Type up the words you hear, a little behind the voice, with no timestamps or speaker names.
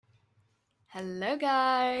Hello,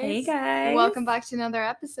 guys. Hey, guys. Welcome back to another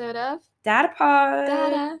episode of Data Pod.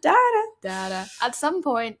 Data. Data. At some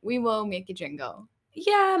point, we will make a jingle.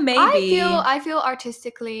 Yeah, maybe. I feel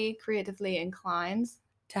artistically, creatively inclined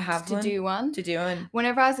to have to one. do one. To do one.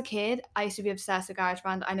 Whenever I was a kid, I used to be obsessed with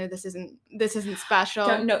GarageBand. I know this isn't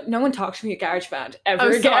special. No one talks to me at GarageBand ever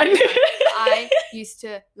again. Sorry. I used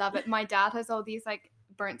to love it. My dad has all these like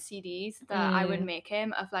burnt CDs that I would make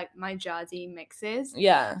him of like my jazzy mixes.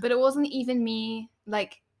 Yeah. But it wasn't even me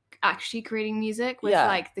like actually creating music with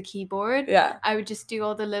like the keyboard. Yeah. I would just do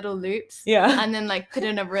all the little loops. Yeah. And then like put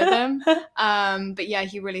in a rhythm. But yeah,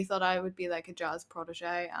 he really thought I would be like a jazz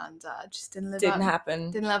protege, and just didn't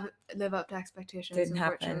live up to expectations. Didn't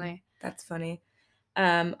unfortunately. happen. That's funny.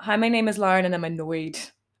 Hi, my name is Lauren, and I'm annoyed.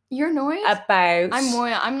 You're annoyed? About. I'm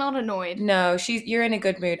Moya. I'm not annoyed. No, you're in a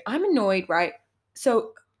good mood. I'm annoyed, right?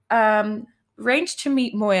 So, arranged to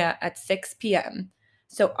meet Moya at 6 p.m.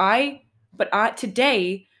 So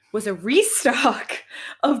today was a restock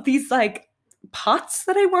of these like pots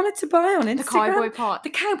that I wanted to buy on Instagram. The cowboy pot. The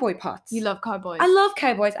cowboy pots. You love cowboys. I love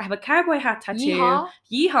cowboys. I have a cowboy hat tattoo. Yeehaw.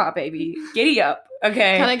 Yeehaw, baby. Giddy up.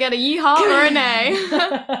 Okay. Can I get a yeehaw or a nay? Should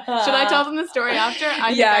I tell them the story after?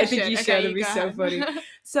 I think you should. It'd be so funny.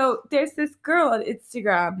 So there's this girl on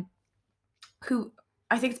Instagram who,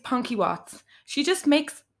 I think it's Punky Watts. She just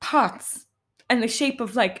makes pots in the shape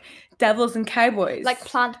of like devils and cowboys. Like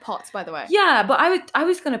plant pots, by the way. Yeah, but I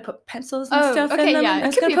was gonna put pencils and stuff in them. Yeah,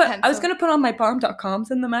 I was gonna put all my bomb.coms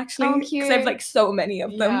in them actually. Oh, cute. Because I have like so many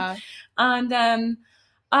of them. Yeah. And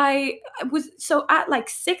at like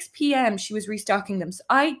 6 p.m. she was restocking them. So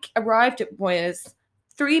I arrived at Moya's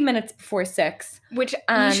 3 minutes before 6. Which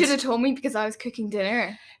you should have told me because I was cooking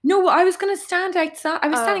dinner. No, I was going to stand outside. I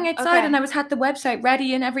was standing outside okay. and I had the website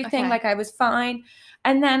ready and everything. Okay. Like I was fine.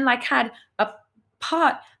 And then like had a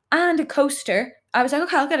pot and a coaster. I was like,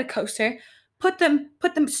 okay, I'll get a coaster. Put them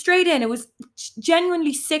straight in. It was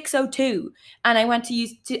genuinely 6:02. And I went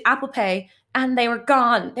to Apple Pay and they were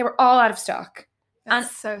gone. They were all out of stock.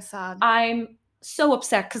 That's so sad. I'm so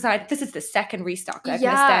upset because this is the second restock I've missed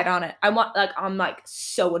out on it. I'm like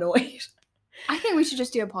so annoyed. I think we should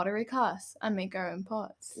just do a pottery class and make our own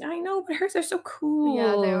pots. I know, but hers are so cool.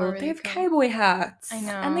 Yeah, they were really They have cool. cowboy hats. I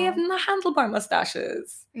know. And they have handlebar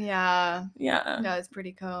mustaches. Yeah. Yeah. No, it's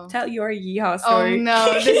pretty cool. Tell your yeehaw story. Oh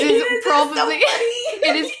no, this is probably so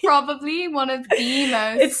it is probably one of the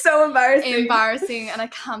most It's so embarrassing. And I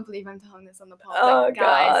can't believe I'm telling this on the pod. Oh, like,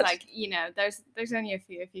 guys, God. like, there's only a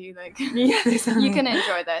few of you, like Yeah, you can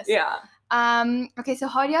enjoy this. Yeah. Okay, so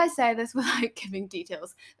how do I say this without giving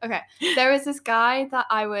details? Okay, there was this guy that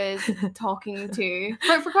I was talking to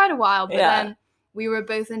for quite a while, but then we were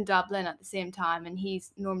both in Dublin at the same time, and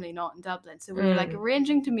he's normally not in Dublin, so we were like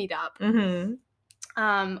arranging to meet up.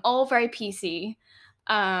 Mm-hmm. All very PC.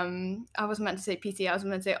 I wasn't meant to say PC. I was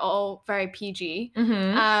meant to say all very PG.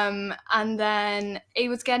 Mm-hmm. And then it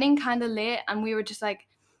was getting kind of late, and we were just like.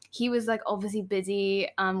 He was like obviously busy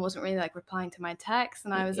and wasn't really like replying to my texts,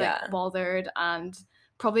 and I was like bothered and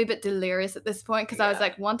probably a bit delirious at this point because I was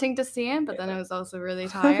like wanting to see him, but then I was also really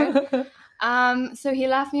tired. So he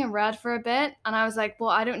left me in red for a bit, and I was like, well,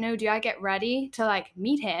 I don't know, do I get ready to like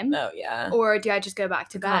meet him? Oh yeah. Or do I just go back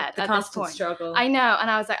to bed The at constant this point? struggle. I know,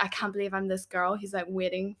 and I was like, I can't believe I'm this girl. He's like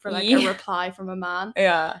waiting for like a reply from a man.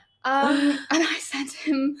 Yeah. And I sent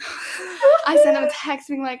him a text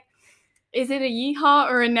being like, is it a yeehaw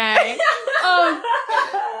or a nay?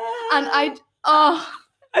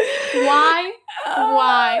 Why?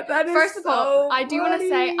 First of all, I do want to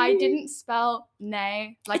say I didn't spell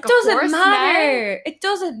nay like it doesn't horse matter. Nay. It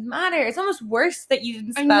doesn't matter. It's almost worse that you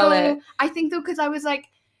didn't I spell know. it. I think though because I was like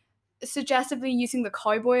suggestively using the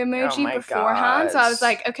cowboy emoji Oh my beforehand, so I was gosh.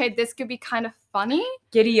 like, okay, this could be kind of funny.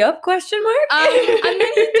 Giddy up? Question mark. And then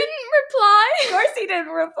he didn't reply. Of course he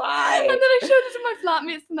didn't reply. And then I showed it to my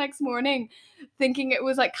flatmates the next morning, thinking it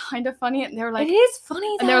was like kind of funny, and they were like, it is funny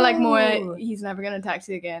though. and they were like, Moya, he's never gonna text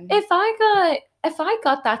you again. If I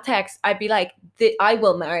got that text, I'd be like, I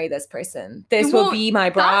will marry this person. This will be my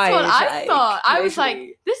bride. That's what I thought. I was literally.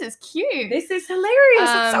 like, this is cute. This is hilarious.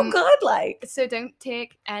 It's so good. Like, so don't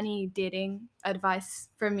take any dating advice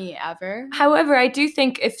from me ever. However, I do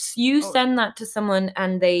think if you send that to someone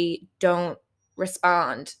and they don't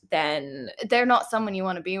respond, then they're not someone you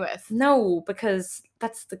want to be with. No, because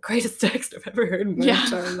that's the greatest text I've ever heard in my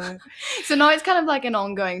entire life. So now it's kind of like an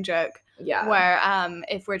ongoing joke. Yeah. Where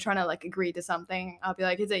if we're trying to like agree to something, I'll be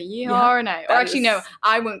like, is it yeehaw or no? Or actually no,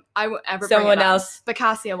 I won't ever someone bring it up. else. But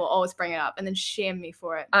Cassia will always bring it up and then shame me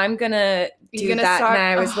for it. I'm gonna do that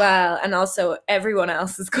now as well. And also everyone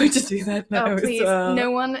else is going to do that now please. as well.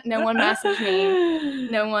 No one message me.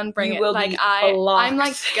 No one bring you it. Like I'm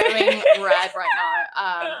like going red right now.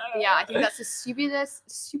 Yeah, I think that's the stupidest.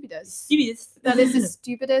 That is the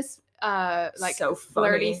stupidest like so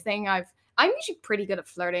flirty thing I'm usually pretty good at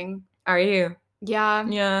flirting. Are you? Yeah.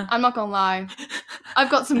 Yeah. I'm not gonna lie. I've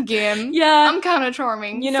got some game. Yeah. I'm kind of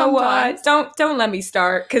charming. You know sometimes. what? Don't let me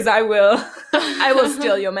start, because I will. I will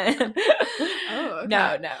steal your man. Oh, okay.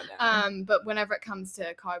 No. But whenever it comes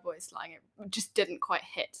to cowboy slang, it just didn't quite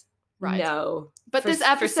hit right. No. But this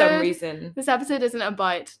episode, for some reason, this episode isn't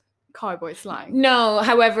about cowboy slang. No.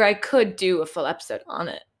 However, I could do a full episode on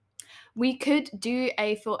it. We could do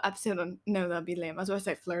a full episode on. No, that'd be lame. I was going to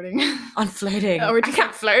say flirting. On flirting. Or just I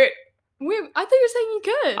can't flirt. I thought you were saying you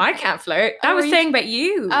could. I can't flirt. I was saying about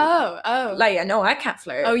you. Oh. Like, I know I can't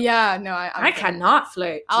flirt. Oh, yeah. No, I cannot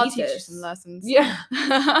flirt. I'll Jesus. teach you some lessons. Yeah.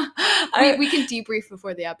 we can debrief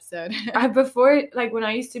before the episode. Before, like, when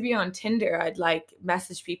I used to be on Tinder, I'd, like,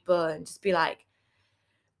 message people and just be like,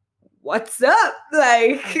 what's up?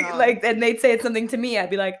 Like, and they'd say something to me.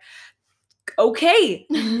 I'd be like, okay,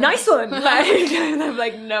 nice one. Like, I have,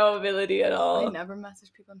 like, no ability at all. I never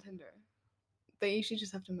message people on Tinder. They usually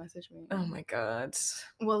just have to message me. Oh my god.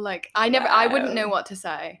 Well, like, I wouldn't know what to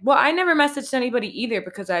say. Well, I never messaged anybody either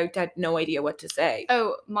because I had no idea what to say.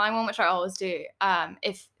 Oh, my one, which I always do,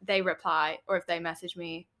 if they reply or if they message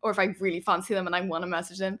me or if I really fancy them and I want to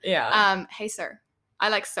message them. Yeah. Hey, sir. I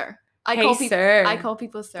like sir. I call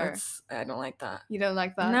people sir. I don't like that. You don't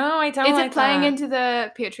like that? No, I don't like that. Is it playing into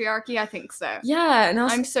the patriarchy? I think so. Yeah. And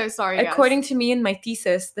also, I'm so sorry, according to me in my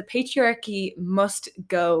thesis, the patriarchy must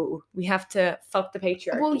go. We have to fuck the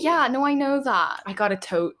patriarchy. Well, yeah. No, I know that. I got a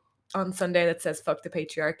tote on Sunday that says fuck the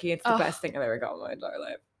patriarchy. It's the best thing I've ever got in my entire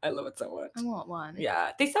life. I love it so much. I want one.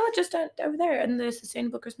 Yeah. They sell it just over there in the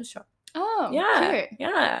Sustainable Christmas shop. Oh, yeah. Cute.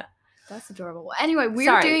 Yeah. That's adorable. Well, anyway,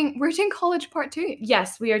 we're doing college part 2.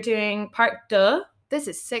 Yes, we are doing part 2. This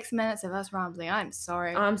is 6 minutes of us rambling. I'm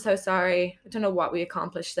sorry. I'm so sorry. I don't know what we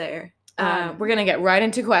accomplished there. We're gonna get right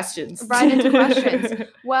into questions.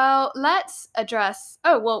 Well, let's address.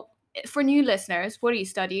 Oh, well, for new listeners, what do you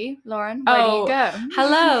study, Lauren? Where do you go?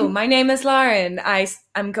 Hello, my name is Lauren.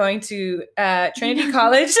 I'm going to Trinity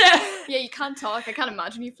College. Yeah, you can't talk. I can't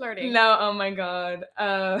imagine you flirting. No, oh my god.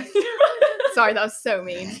 Sorry, that was so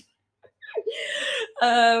mean.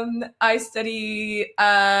 I study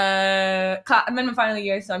I'm in my final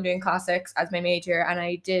year, so I'm doing classics as my major, and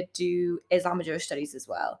I did do Islam and Jewish studies as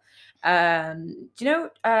well. Do you know,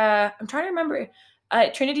 I'm trying to remember,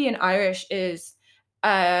 Trinity in Irish is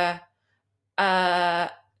another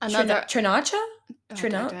Trinaja?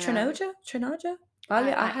 Trinaja?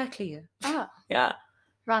 Yeah.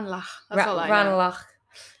 Ranelagh. That's all I know. Ranelagh.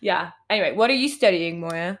 Yeah. Anyway, what are you studying,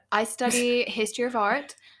 Moya? I study history of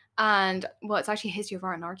art. And well, it's actually history of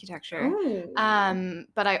art and architecture. Ooh.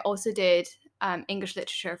 But I also did English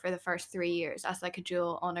literature for the first 3 years as like a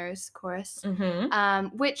dual honors course.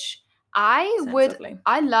 Mm-hmm. Which I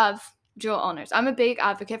love dual honors. I'm a big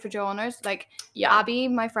advocate for dual honors. Like Abby,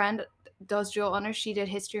 my friend, does dual honors. She did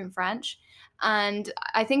history and French, and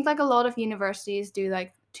I think like a lot of universities do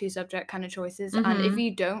like 2 subject kind of choices. Mm-hmm. And if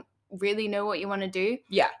you don't really know what you want to do,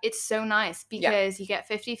 it's so nice because you get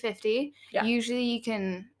 50-50. Usually you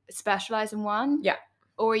can specialize in one,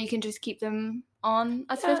 or you can just keep them on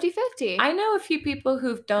as 50-50. I know a few people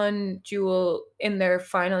who've done dual in their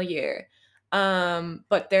final year,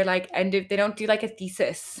 but they're like they don't do like a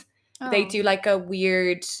thesis. They do like a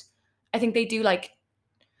weird, I think they do like,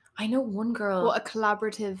 I know one girl, a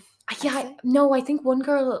collaborative essay? No, I think one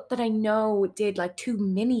girl that I know did like 2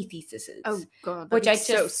 mini theses. Oh god, which I just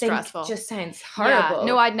so think stressful. Just sounds horrible. Yeah,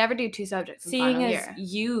 no, I'd never do 2 subjects in Seeing final as year.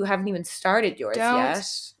 you haven't even started yours yet.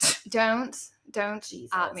 Don't Jesus.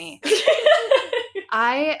 at me.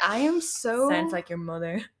 I am so. Sounds like your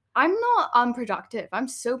mother. I'm not unproductive. I'm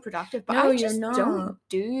so productive, but I just don't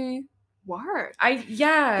do work.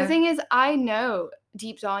 The thing is, I know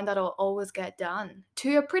deep down that it'll always get done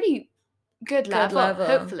to a pretty good level,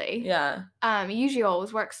 hopefully. Yeah. It usually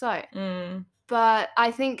always works out. But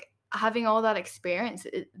I think having all that experience,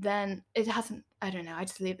 then it hasn't. I don't know. I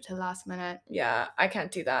just leave it to the last minute. Yeah, I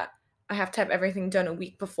can't do that. I have to have everything done a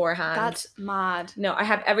week beforehand. That's mad. No, I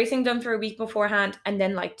have everything done for a week beforehand, and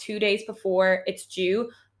then like 2 days before it's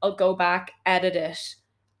due, I'll go back, edit it.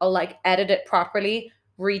 I'll like edit it properly,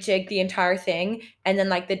 rejig the entire thing, and then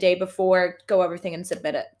like the day before go everything and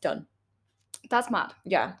submit it. Done. That's mad.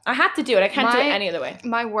 Yeah, I had to do it. I can't do it any other way.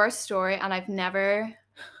 My worst story, and I've never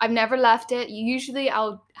left it. Usually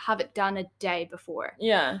I'll have it done a day before.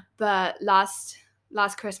 Yeah. But last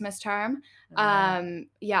Christmas term, I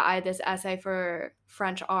had this essay for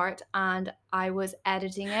French art, and I was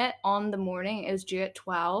editing it on the morning. It was due at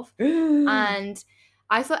 12. And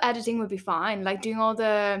I thought editing would be fine, like doing all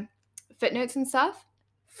the footnotes and stuff.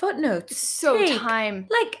 Footnotes so take, time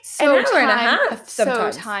like so an hour and a half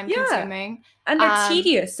sometimes. So time consuming, and they're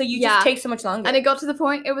tedious, so you just take so much longer. And it got to the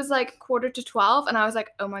point, it was like 11:45, and I was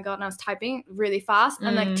like, oh my god, and I was typing really fast,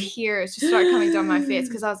 and like tears just started coming down my face,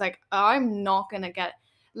 because I was like, oh, I'm not gonna get,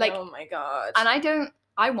 like, oh my god. And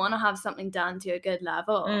I want to have something done to a good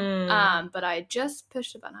level, but I just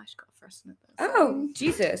pushed the button. I just got first in it. Oh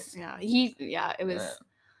Jesus.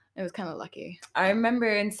 It was kind of lucky. I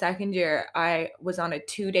remember in second year, I was on a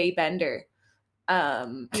 2-day bender.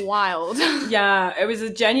 Wild. Yeah, it was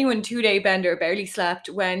a genuine 2-day bender. Barely slept.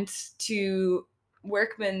 Went to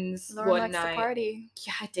Workman's Lauren one likes night. To party.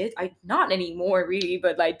 Yeah, I did. I not anymore really,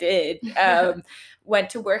 but I did. Went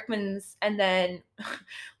to Workman's and then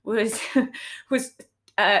was 2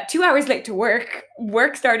 hours late to work.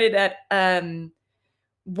 Work started at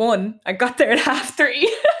 1. I got there at 3:30.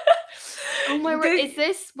 Oh my word! Is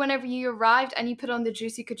this whenever you arrived and you put on the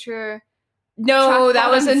Juicy Couture? No, that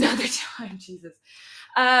was another time. Jesus.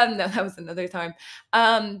 No, that was another time.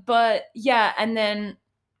 But yeah, and then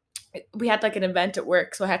we had like an event at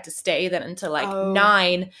work, so I had to stay then until like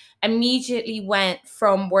 9. Immediately went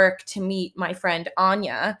from work to meet my friend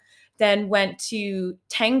Anya. Then went to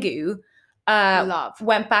Tengu.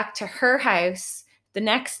 Went back to her house. The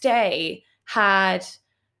next day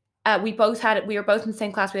we were both in the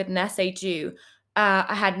same class. We had an essay due.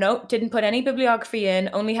 Didn't put any bibliography in,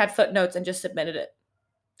 only had footnotes and just submitted it.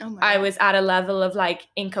 Oh my I was at a level of like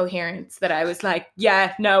incoherence that I was like,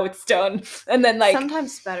 yeah, no, it's done. And then like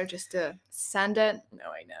sometimes it's better just to send it. No,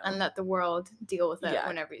 I know. And let the world deal with it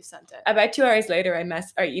whenever you sent it. About 2 hours later, I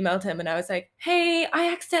emailed him and I was like, hey,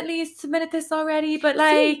 I accidentally submitted this already, but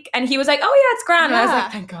like, and he was like, oh yeah, it's grand. And I was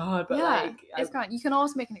like, thank God. But like, it's grand. You can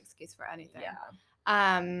always make an excuse for anything. Yeah.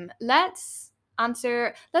 Let's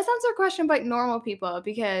answer a question about normal people,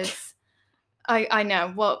 because I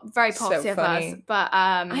know, well, very positive of us, but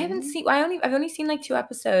I've only seen like 2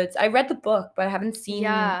 episodes. I read the book, but I haven't seen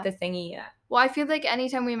the thingy yet. Well, I feel like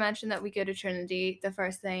anytime we mention that we go to Trinity, the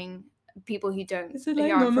first thing people who don't is it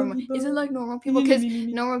like normal people? Because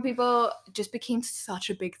normal people just became such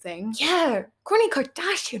a big thing. Yeah, Kourtney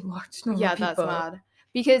Kardashian watched normal people. Yeah, that's mad.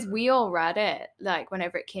 Because we all read it like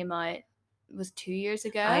whenever it came out. It was 2 years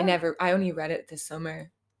ago. I only read it this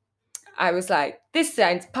summer. I was like, this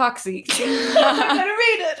sounds poxy. I'm gonna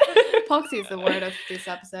read it. Poxy is the word of this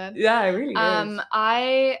episode. Yeah, it really is.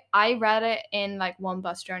 I read it in like one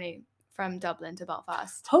bus journey from Dublin to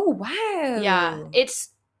Belfast. Oh wow. Yeah.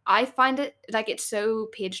 I find it like it's so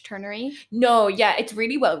page turnery. No, yeah, it's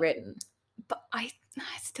really well written. But I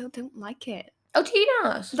still don't like it. Oh, do you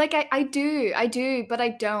not? Like I do, but I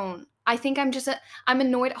don't. I think I'm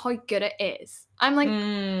annoyed at how good it is. I'm like,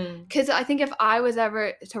 because I think if I was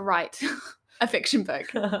ever to write a fiction book,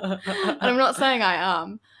 and I'm not saying I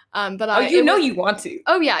am, but you want to.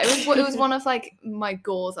 Oh yeah, it was one of like my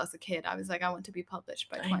goals as a kid. I was like, I want to be published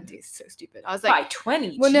by 20. It's so stupid. I was like, by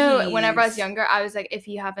 20. Well, no, whenever I was younger, I was like, if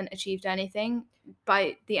you haven't achieved anything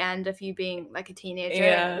by the end of you being like a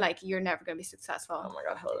teenager, like you're never gonna be successful. Oh my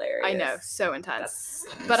god, hilarious! I know, so intense.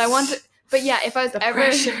 But I want to. But yeah, if I was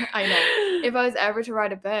if I was ever to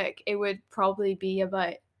write a book, it would probably be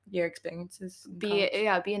about your experiences.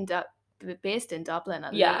 Based in Dublin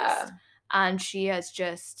at least. And she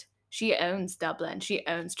owns Dublin. She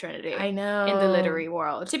owns Trinity. I know. In the literary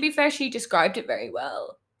world. To be fair, she described it very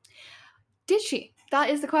well. Did she?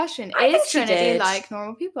 That is the question. Is Trinity like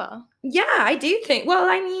normal people? Yeah, I do think. Well,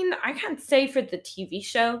 I mean, I can't say for the TV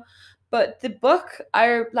show, but the book,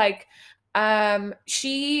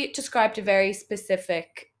 she described a very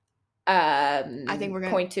specific I think we're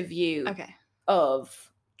point of view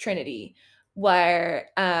of Trinity, where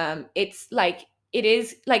it's like it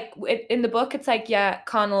is like in the book it's like, yeah,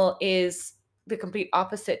 Connell is the complete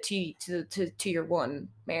opposite to your one,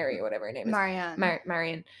 Mary or whatever her name is,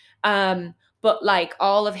 Marian. But like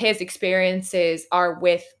all of his experiences are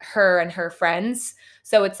with her and her friends,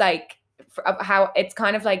 so it's like how it's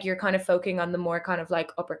kind of like you're kind of focusing on the more kind of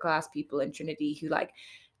like upper class people in Trinity who like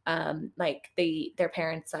their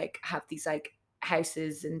parents like have these like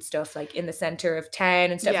houses and stuff like in the center of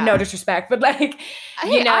town and stuff. No disrespect, but like,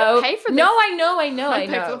 you know, I pay for this. No, I know. I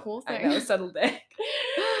pay for the whole thing. I know, subtle dick.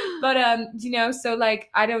 But you know, so like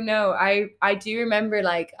I don't know. I do remember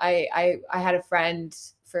like I had a friend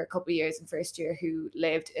for a couple of years in first year who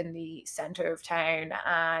lived in the center of town,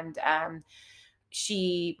 and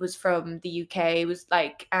she was from the UK. It was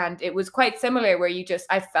like, and it was quite similar where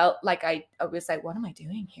I felt like I was like, what am I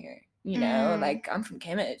doing here? You know, like I'm from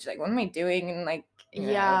Kimmage. Like, what am I doing? And like, you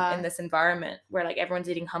know, in this environment where like everyone's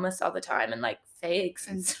eating hummus all the time and like fakes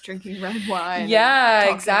and drinking red wine.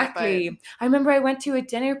 Yeah, exactly. I remember I went to a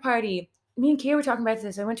dinner party. Me and Kia were talking about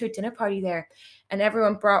this. I went to a dinner party there, and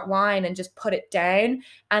everyone brought wine and just put it down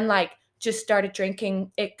and like just started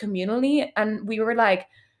drinking it communally. And we were like,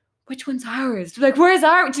 which one's ours? Like, where's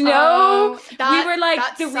ours? You know? We were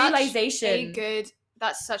like, the realization.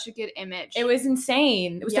 That's such a good image. It was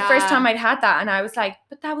insane. It was the first time I'd had that, and I was like,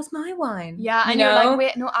 but that was my wine. Yeah, and you're like,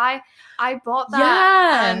 wait, no, I bought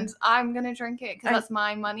that, and I'm gonna drink it because that's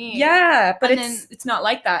my money. Yeah, but it's not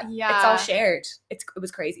like that. Yeah, it's all shared. It was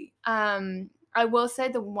crazy. I will say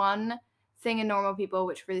the one thing in Normal People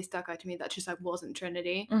which really stuck out to me that just like wasn't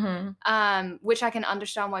Trinity, which I can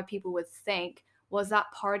understand why people would think, was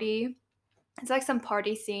that party. It's like some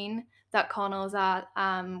party scene that Connell's at,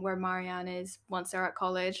 where Marianne is once they're at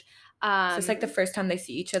college. So it's like the first time they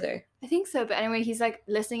see each other. I think so, but anyway, he's like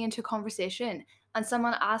listening into a conversation, and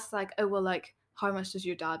someone asks like, oh, well, like, how much does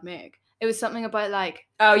your dad make? It was something about like,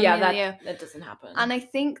 oh yeah, that doesn't happen. And I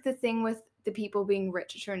think the thing with the people being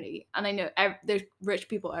rich at Trinity, and I know there's rich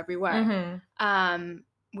people everywhere.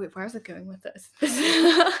 Wait, where is it going with this?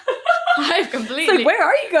 I've completely. It's like, where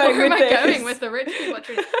are you going with this? Where am I going with the rich people at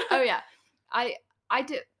Trinity? Oh yeah,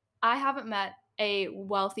 I haven't met a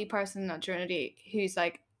wealthy person at Trinity who's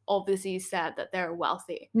like obviously said that they're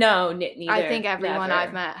wealthy. No, neither. I think everyone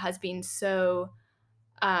I've met has been so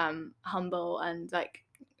humble and like,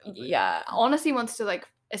 yeah, honestly wants to like,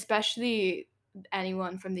 especially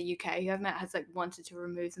anyone from the UK who I've met has like wanted to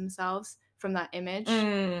remove themselves from that image.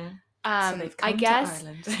 So they've come I guess. To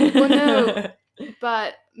Ireland. Well, no,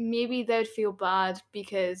 but maybe they'd feel bad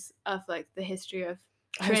because of like the history of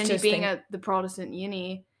Trinity being the Protestant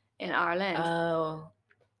uni in Ireland. Oh,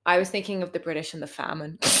 I was thinking of the British and the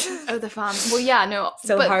famine. Oh, the famine. Well, yeah, no.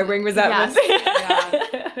 So harboring resentment.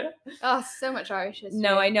 Yes, yeah. Oh, so much Irish history.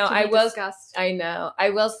 No, I know. I know. I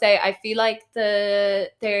will say, I feel like an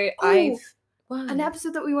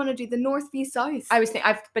episode that we want to do, the North v South.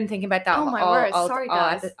 I've been thinking about that. Oh my word! Sorry,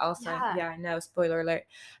 guys. Also, yeah, no, spoiler alert.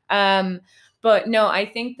 But no, I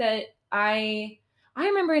think that I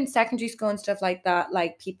remember in secondary school and stuff like that,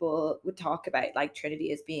 like people would talk about like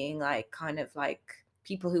Trinity as being like kind of like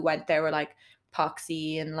people who went there were like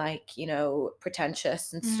poxy and like, you know,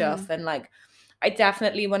 pretentious and stuff. And like, I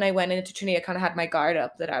definitely, when I went into Trinity, I kind of had my guard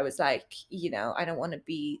up that I was like, you know, I don't want to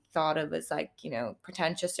be thought of as like, you know,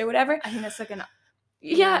 pretentious or whatever. I think that's like an...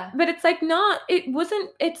 Yeah, but it's like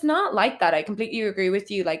it's not like that. I completely agree with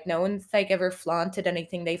you. Like, no one's like ever flaunted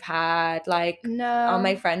anything they've had. Like, no, all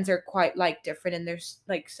my friends are quite like different in their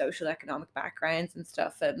like social economic backgrounds and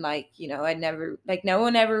stuff. And like, you know, no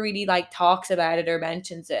one ever really like talks about it or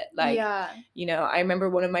mentions it. Like, you know, I remember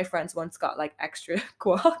one of my friends once got like extra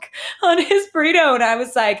guac on his burrito, and I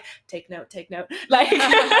was like, take note. Like,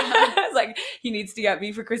 I was like, he needs to get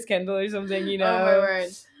me for Chris Kendall or something, you know. Oh my word.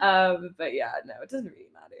 But yeah, no, it doesn't really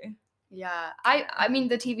matter. Yeah, I mean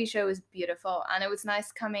the TV show was beautiful, and it was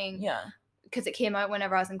nice coming. Yeah, because it came out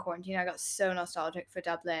whenever I was in quarantine. I got so nostalgic for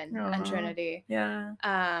Dublin and Trinity. Yeah.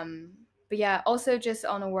 But yeah, also just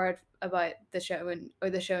on a word about the show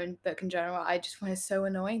and book in general, I just find it so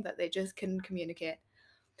annoying that they just couldn't communicate.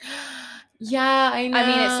 Yeah, I know. I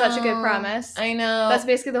mean, it's such a good premise. I know. That's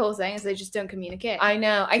basically the whole thing, is they just don't communicate. I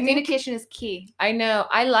know. Communication is key. I know.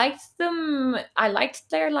 I liked them. I liked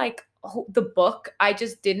their, like, the book. I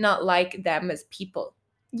just did not like them as people.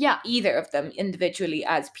 Yeah. Either of them individually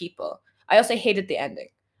as people. I also hated the ending.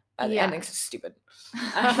 The ending's so stupid.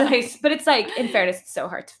 But it's like, in fairness, it's so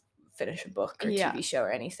hard to finish a book or TV show or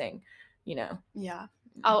anything, you know? Yeah.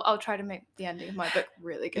 I'll try to make the ending of my book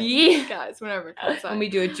really good. Yeah. Guys, whenever it comes out. When we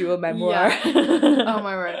do a dual memoir. Yeah. Oh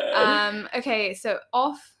my word. Okay, so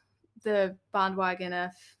off the bandwagon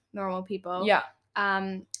of Normal People. Yeah.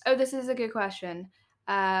 This is a good question.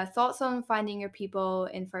 Thoughts on finding your people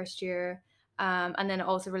in first year, and then it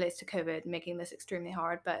also relates to COVID, making this extremely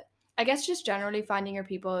hard. But I guess just generally finding your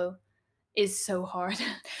people is so hard.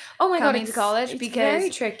 Oh my god, coming to college, because very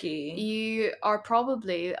tricky. You are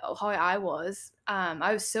probably how I was.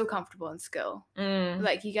 I was so comfortable in school.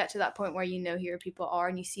 Like, you get to that point where you know who your people are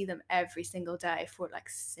and you see them every single day for like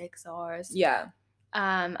 6 hours. Yeah.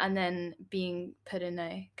 And then being put in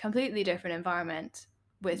a completely different environment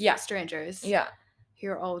with strangers. Yeah. Who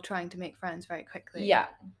are all trying to make friends very quickly. Yeah.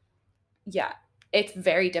 Yeah. it's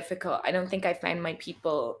very difficult. I don't think I found my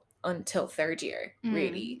people until third year,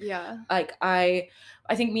 really. Yeah. Like I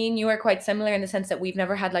think me and you are quite similar in the sense that we've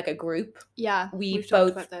never had like a group. Yeah. We've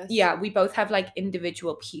both talked about this. Yeah, we both have like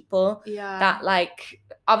individual people. Yeah. That like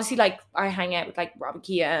obviously like I hang out with like Rob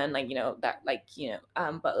Kia and like, you know, that like, you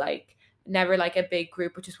know, but like never like a big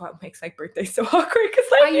group, which is what makes like birthdays so awkward because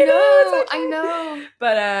like I know.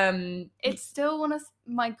 But it's still one of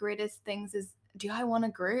my greatest things is, do I want a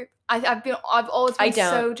group? I've always been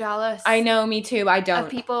so jealous. I know, me too. I don't. Of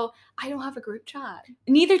people. I don't have a group chat.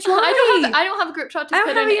 Neither do I. I don't have a group chat to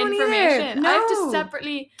put in information. No. I have to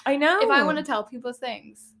separately. I know. If I want to tell people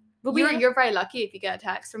things, but you're very lucky if you get a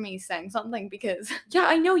text from me saying something because. Yeah,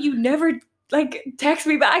 I know you never like text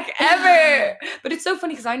me back ever. But it's so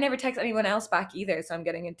funny because I never text anyone else back either, so I'm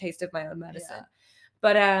getting a taste of my own medicine. Yeah.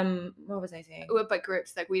 But what was I saying? But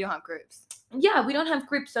groups, like we don't have groups. Yeah, we don't have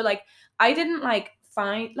groups. So like I didn't like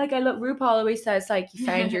find like RuPaul always says like you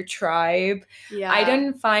found your tribe. Yeah. I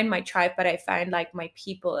didn't find my tribe, but I found like my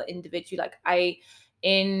people individually. Like I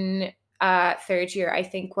in third year, I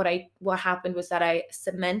think what happened was that I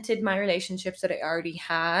cemented my relationships that I already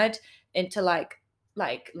had into like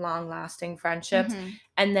long-lasting friendships,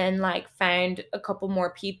 and then like found a couple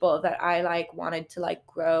more people that I like wanted to like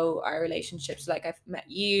grow our relationships. Like I've met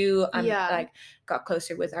you and like got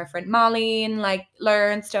closer with our friend Molly and like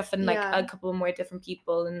learned stuff and like a couple more different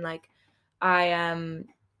people, and like I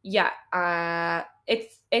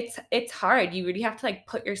it's hard. You really have to like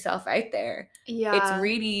put yourself out there. Yeah, it's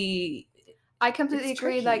really I completely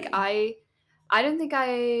agree. Like I don't think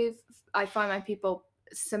I find my people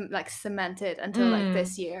cemented until like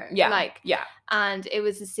this year. And it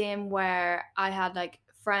was the same where I had like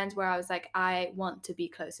friends where I was like, I want to be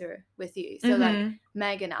closer with you. So like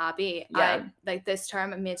Meg and Abby, I like this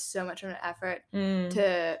term I made so much of an effort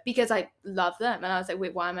to, because I love them, and I was like,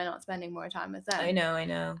 wait, why am I not spending more time with them? I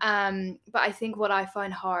know. But I think what I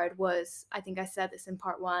found hard was, I think I said this in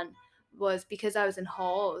part 1, was because I was in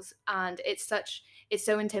halls, and it's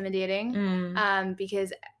so intimidating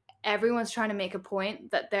because everyone's trying to make a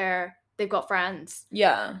point that they've got friends.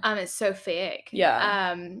 Yeah. And it's so fake.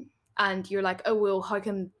 Yeah. And you're like, oh well, how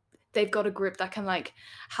come they've got a group that can like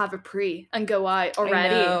have a pre and go out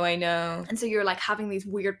already? I know. And so you're like having these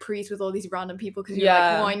weird pre's with all these random people because you're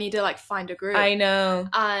like, well, I need to like find a group. I know.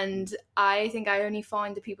 And I think I only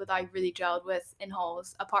found the people that I really gelled with in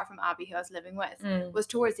halls, apart from Abby, who I was living with, was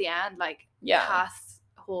towards the end, like Cass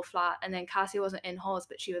whole flat, and then Cassie wasn't in halls,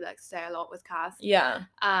 but she would like stay a lot with Cass.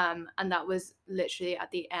 And that was literally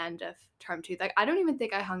at the end of term 2. Like I don't even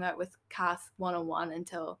think I hung out with Cass one-on-one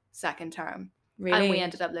until second term. Really? And we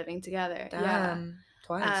ended up living together. Damn.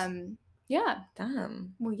 Twice.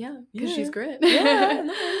 Damn. Well, yeah, because she's great.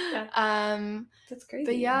 That's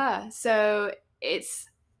crazy. But so it's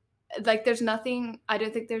like there's nothing, I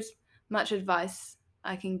don't think there's much advice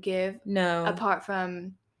I can give. No. Apart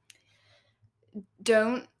from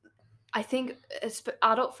I think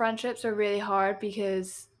adult friendships are really hard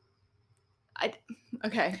because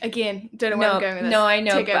again, don't know where I'm going with this. No, I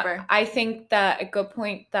know. Take over. I think that a good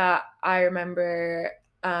point that I remember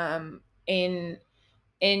in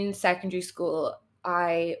secondary school,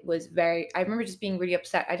 I remember just being really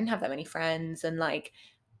upset. I didn't have that many friends, and like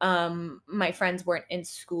my friends weren't in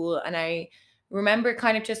school, and I remember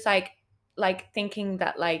kind of just like thinking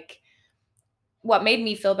that like what made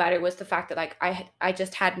me feel better was the fact that like I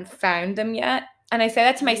just hadn't found them yet. And I say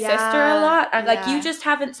that to my sister a lot. And like you just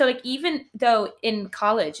haven't, so like even though in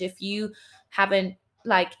college, if you haven't,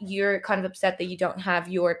 like you're kind of upset that you don't have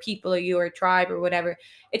your people or your tribe or whatever,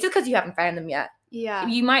 it's just because you haven't found them yet. Yeah.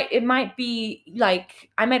 It might be like,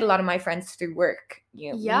 I met a lot of my friends through work.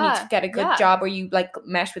 You know, you need to get a good job where you like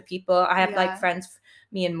mesh with people. I have like friends,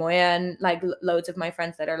 me and Moya, and like loads of my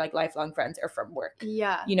friends that are like lifelong friends are from work.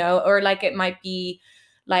 Yeah. You know, or like it might be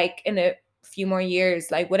like in a few more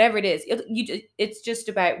years, like whatever it is, it's just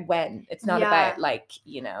about when. It's not about like,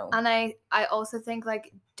 you know. And I also think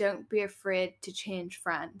like don't be afraid to change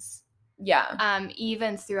friends.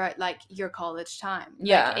 Even throughout like your college time.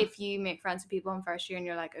 Like, if you make friends with people in first year and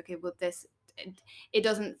you're like, okay, well this it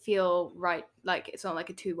doesn't feel right, like it's not like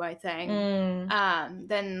a two-way thing,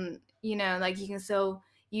 then you know, like you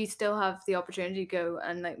still have the opportunity to go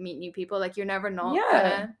and like meet new people. Like you're never not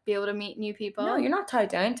gonna be able to meet new people. No, you're not tied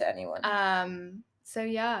down to anyone. So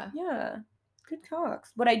good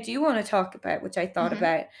talks. What I do want to talk about, which I thought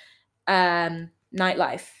about,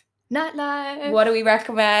 nightlife. What do we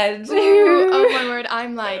recommend? Ooh, oh my word,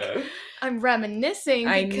 I'm like I'm reminiscing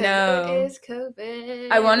I because know. it is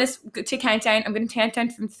COVID. I want us to count down. I'm going to count down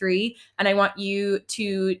from 3, and I want you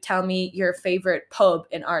to tell me your favorite pub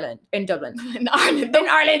in Ireland, in Dublin. In Ireland.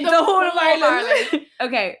 The whole of Ireland.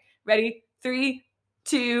 Okay, ready? 3,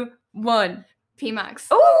 2, 1. P-Max.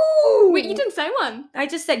 Oh! Wait, you didn't say one. I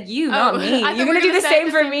just said you, not me. I You're going to do the same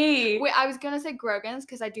for me. Wait, I was going to say Grogan's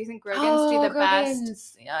because I do think Grogan's do the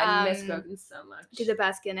best. Yeah, I miss Grogan's so much. Do the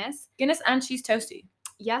best Guinness. Guinness and cheese toasty.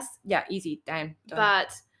 Yes. Yeah, easy. Done.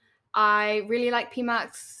 But I really like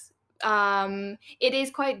P-Max. It is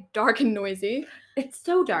quite dark and noisy. It's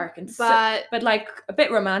so dark and but like a bit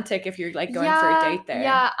romantic if you're like going for a date there.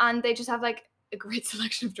 Yeah, and they just have like a great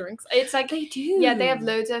selection of drinks. It's like they do. Yeah, they have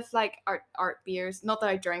loads of like art beers. Not that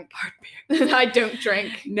I drink art beer. I don't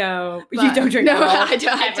drink. No, you don't drink. No, I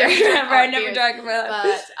don't. I never drank about.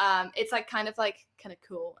 But it's like kind of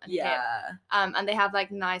cool and hip. And they have like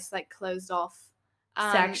nice like closed off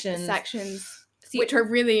sections. Which are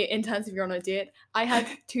really intense if you're on a date. I had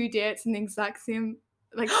 2 dates in the exact same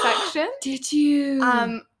like section. Did you?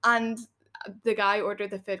 And the guy ordered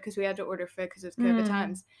the food because we had to order food because it was COVID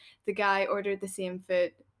times. The guy ordered the same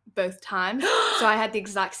food both times, so I had the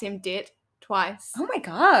exact same date twice. Oh my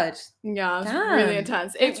god! Yeah, it was really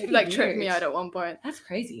intense. It really like tripped me out at one point. That's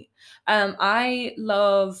crazy. I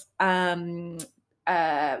love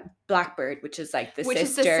Blackbird, which is like the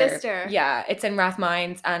sister. Yeah, it's in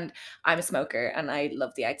Rathmines, and I'm a smoker, and I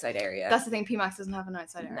love the outside area. That's the thing. P-Max doesn't have an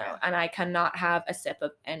outside area. No, and I cannot have a sip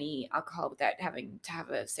of any alcohol without having to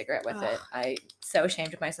have a cigarette with it. I'm so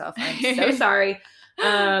ashamed of myself. I'm so sorry.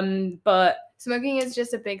 But smoking is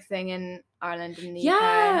just a big thing in Ireland and the UK.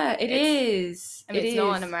 Yeah, it is. I mean, it's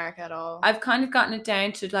not in America at all. I've kind of gotten it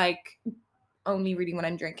down to like only really when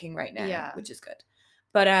I'm drinking right now, which is good.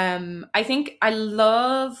 But I think I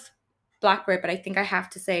love Blackbird, but I think I have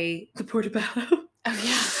to say the Portobello.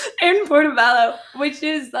 Oh yeah, in Portobello, which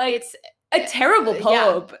is like it's a terrible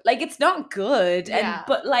pub. Like it's not good,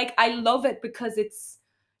 but like I love it because it's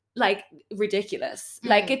like ridiculous.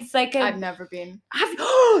 Like it's like I've never been.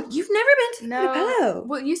 You've never been to Portobello?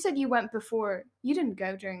 Well, you said you went before. You didn't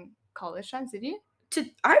go during college times, did you?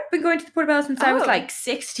 I've been going to the Portobello since I was like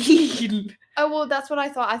 16. Oh, well, that's what I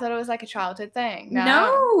thought. I thought it was like a childhood thing.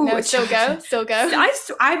 No, still go.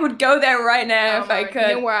 I would go there right now if I could.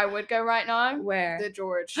 You know where I would go right now? Where? The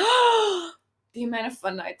George. The amount of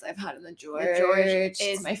fun nights I've had in the George. The George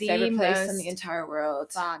is my favorite place in the entire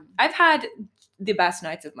world. Fun. I've had the best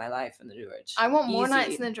nights of my life in the George. I want more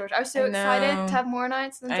nights in the George. I was so excited to have more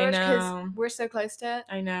nights in the George because we're so close to it.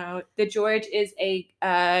 I know. The George is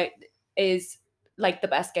like the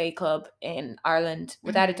best gay club in Ireland,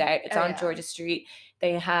 without a doubt. It's on George's Street.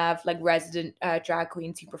 They have like resident drag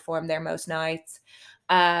queens who perform there most nights.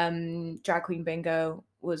 Drag Queen Bingo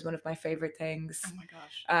was one of my favorite things. Oh my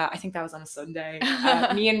gosh. I think that was on a Sunday.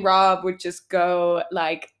 Me and Rob would just go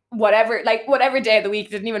like whatever day of the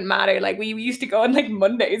week, didn't even matter. Like we used to go on like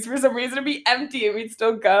Mondays for some reason. It'd be empty and we'd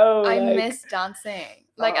still go. I miss dancing.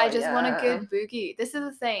 Like I just want a good boogie. This is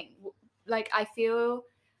the thing. Like I feel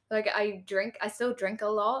like I still drink a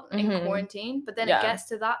lot in quarantine, but then it gets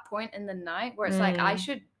to that point in the night where it's like I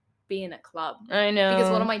should be in a club. I know.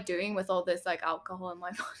 Because what am I doing with all this like alcohol in my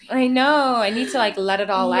body? I know. I need to like let it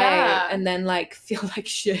all out and then like feel like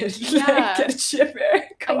shit. Yeah. Like, get a shiver.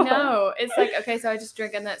 I know. It's like, okay, so I just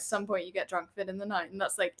drink and at some point you get drunk fit in the night and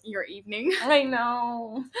that's like your evening. I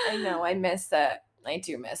know. I miss it. I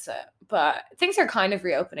do miss it. But things are kind of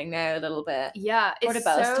reopening now a little bit. Yeah.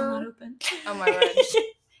 Portobello's still not open. Oh my word.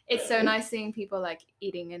 It's so nice seeing people like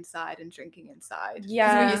eating inside and drinking inside.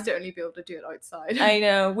 Yeah. We used to only be able to do it outside. I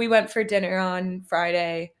know. We went for dinner on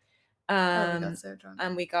Friday. We got so drunk.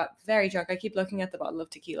 And we got very drunk. I keep looking at the bottle of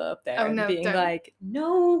tequila up there and being like,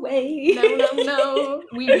 no way. No.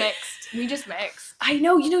 We mixed. We just mixed. I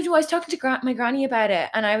know. You know, I was talking to my granny about it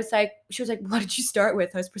and I was like, she was like, what did you start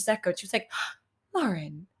with? I was Prosecco. And she was like,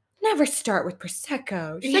 Lauren, never start with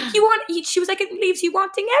Prosecco. She's like, she was like, it leaves you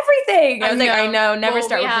wanting everything. I was like, I know, never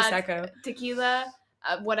start with Prosecco. Tequila,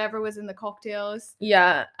 whatever was in the cocktails.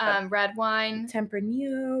 Yeah. Red wine.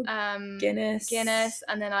 Tempranillo. Guinness.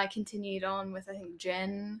 And then I continued on with, I think,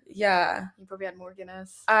 gin. Yeah. You probably had more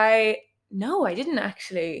Guinness. No, I didn't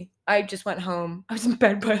actually. I just went home. I was in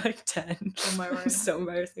bed by like 10. Oh my word. It was so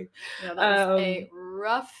embarrassing. Yeah, that was a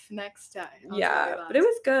rough next day. But it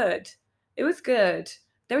was good. It was good.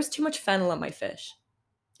 There was too much fennel on my fish.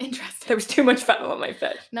 Interesting. There was too much fennel on my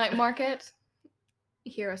fish. Night market.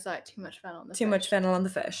 Hear us out. Too much fennel on the fish. Too much fennel on the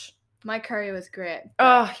fish. My curry was great.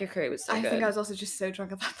 Oh, your curry was so good. I think I was also just so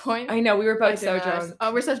drunk at that point. I know. We were both so drunk.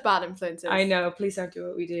 Oh, we're such bad influences. I know. Please don't do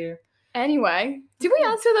what we do. Anyway, did we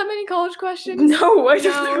answer that many college questions? No, I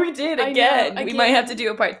don't think we did. Again, we might have to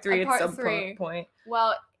do a part 3 at some point.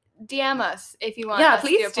 Well, DM us if you want. Yeah, us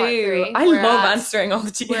please to do. A part 3. I love answering all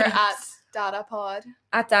the DMs. We're at DataPod.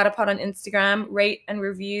 At DataPod on Instagram. Rate and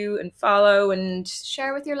review and follow and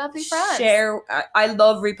share with your lovely friends. I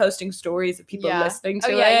love reposting stories of people listening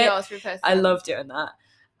to it. You always repost I love doing that.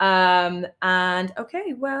 And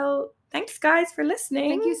okay, well, thanks guys for listening.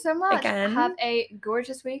 Thank you so much. Again. Have a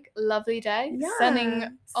gorgeous week, lovely day.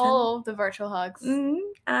 Sending all the virtual hugs. And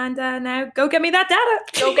now go get me that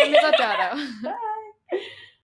data. Go get me that data. Bye.